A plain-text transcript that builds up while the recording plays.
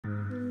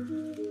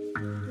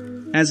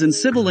As in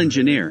civil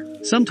engineer,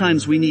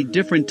 sometimes we need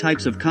different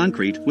types of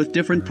concrete with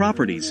different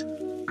properties.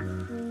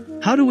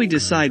 How do we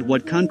decide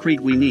what concrete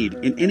we need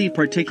in any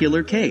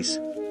particular case?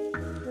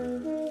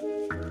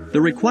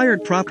 The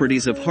required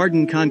properties of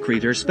hardened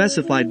concrete are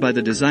specified by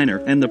the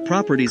designer, and the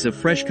properties of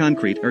fresh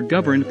concrete are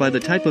governed by the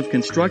type of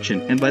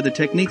construction and by the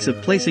techniques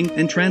of placing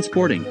and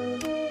transporting.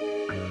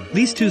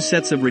 These two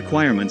sets of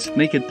requirements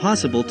make it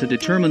possible to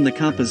determine the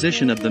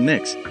composition of the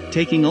mix,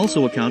 taking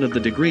also account of the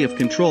degree of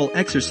control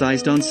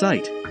exercised on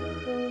site.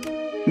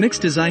 Mix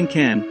design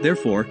can,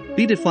 therefore,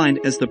 be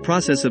defined as the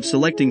process of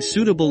selecting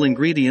suitable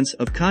ingredients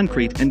of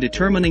concrete and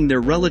determining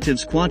their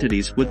relative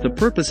quantities with the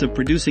purpose of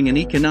producing an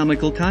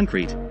economical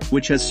concrete,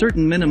 which has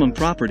certain minimum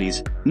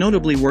properties,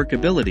 notably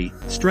workability,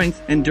 strength,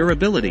 and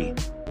durability.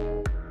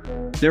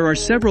 There are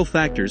several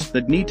factors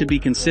that need to be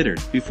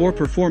considered before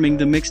performing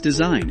the mix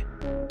design.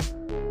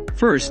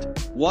 First,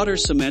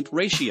 water-cement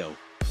ratio.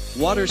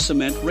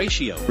 Water-cement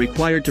ratio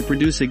required to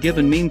produce a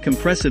given mean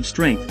compressive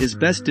strength is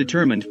best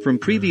determined from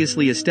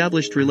previously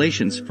established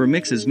relations for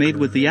mixes made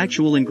with the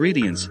actual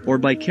ingredients or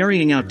by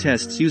carrying out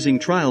tests using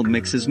trial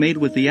mixes made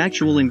with the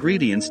actual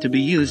ingredients to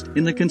be used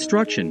in the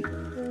construction.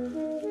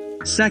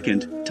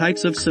 Second,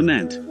 types of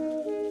cement.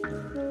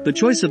 The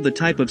choice of the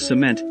type of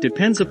cement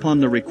depends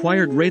upon the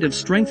required rate of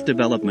strength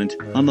development,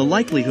 on the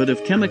likelihood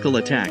of chemical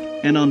attack,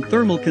 and on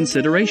thermal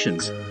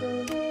considerations.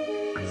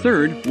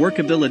 Third,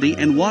 workability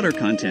and water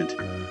content.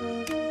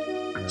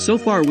 So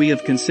far we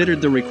have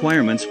considered the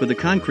requirements for the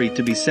concrete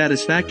to be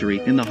satisfactory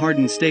in the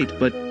hardened state,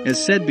 but,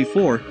 as said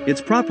before,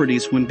 its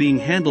properties when being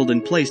handled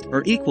and placed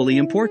are equally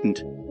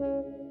important.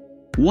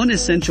 One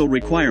essential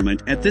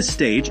requirement at this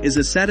stage is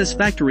a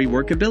satisfactory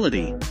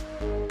workability.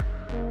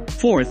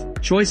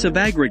 Fourth, choice of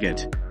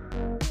aggregate.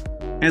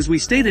 As we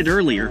stated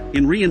earlier,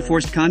 in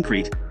reinforced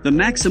concrete, the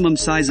maximum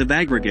size of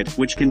aggregate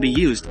which can be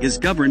used is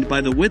governed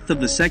by the width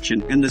of the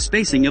section and the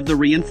spacing of the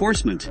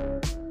reinforcement.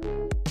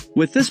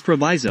 With this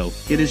proviso,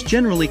 it is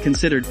generally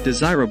considered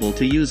desirable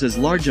to use as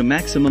large a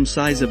maximum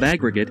size of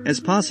aggregate as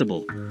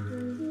possible.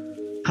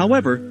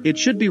 However, it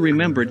should be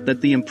remembered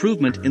that the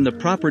improvement in the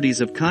properties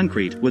of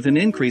concrete with an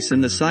increase in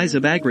the size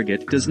of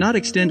aggregate does not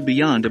extend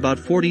beyond about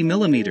 40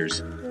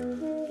 millimeters.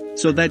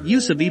 So that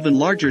use of even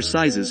larger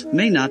sizes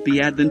may not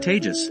be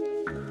advantageous.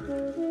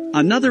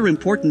 Another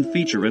important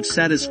feature of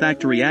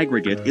satisfactory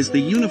aggregate is the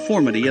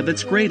uniformity of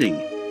its grading.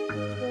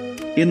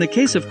 In the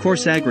case of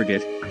coarse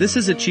aggregate, this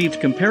is achieved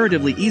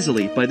comparatively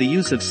easily by the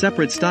use of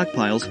separate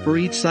stockpiles for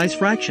each size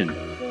fraction.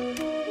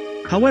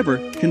 However,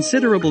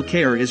 considerable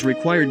care is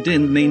required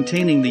in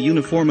maintaining the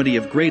uniformity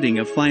of grading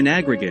of fine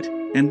aggregate,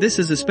 and this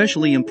is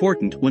especially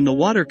important when the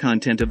water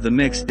content of the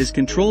mix is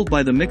controlled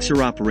by the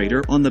mixer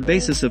operator on the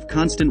basis of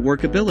constant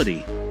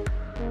workability.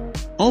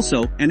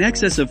 Also, an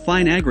excess of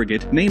fine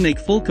aggregate may make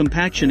full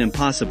compaction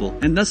impossible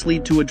and thus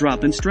lead to a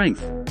drop in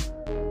strength.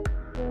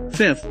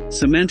 Fifth,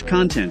 cement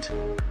content.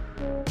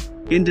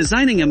 In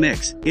designing a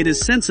mix, it is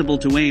sensible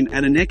to aim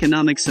at an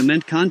economic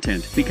cement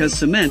content because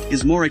cement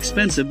is more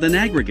expensive than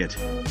aggregate.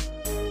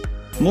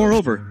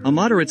 Moreover, a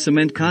moderate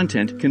cement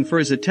content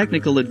confers a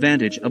technical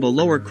advantage of a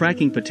lower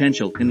cracking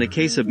potential in the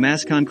case of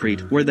mass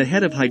concrete where the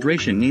head of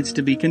hydration needs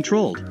to be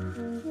controlled.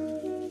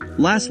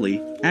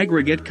 Lastly,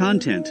 aggregate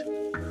content.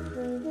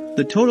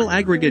 The total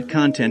aggregate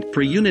content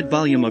per unit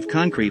volume of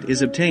concrete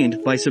is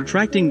obtained by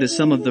subtracting the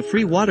sum of the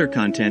free water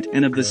content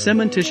and of the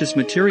cementitious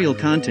material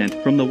content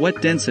from the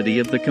wet density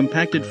of the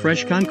compacted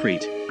fresh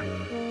concrete.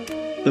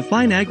 The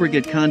fine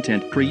aggregate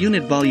content per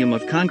unit volume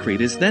of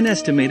concrete is then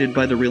estimated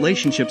by the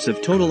relationships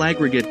of total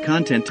aggregate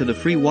content to the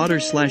free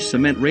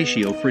water/cement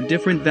ratio for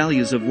different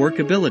values of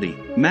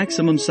workability,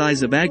 maximum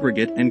size of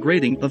aggregate and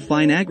grading of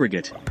fine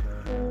aggregate.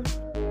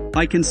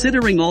 By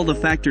considering all the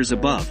factors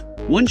above,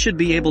 one should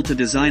be able to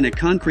design a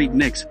concrete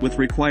mix with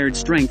required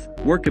strength,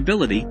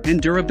 workability,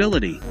 and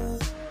durability.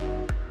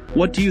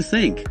 What do you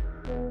think?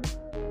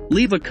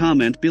 Leave a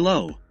comment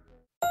below.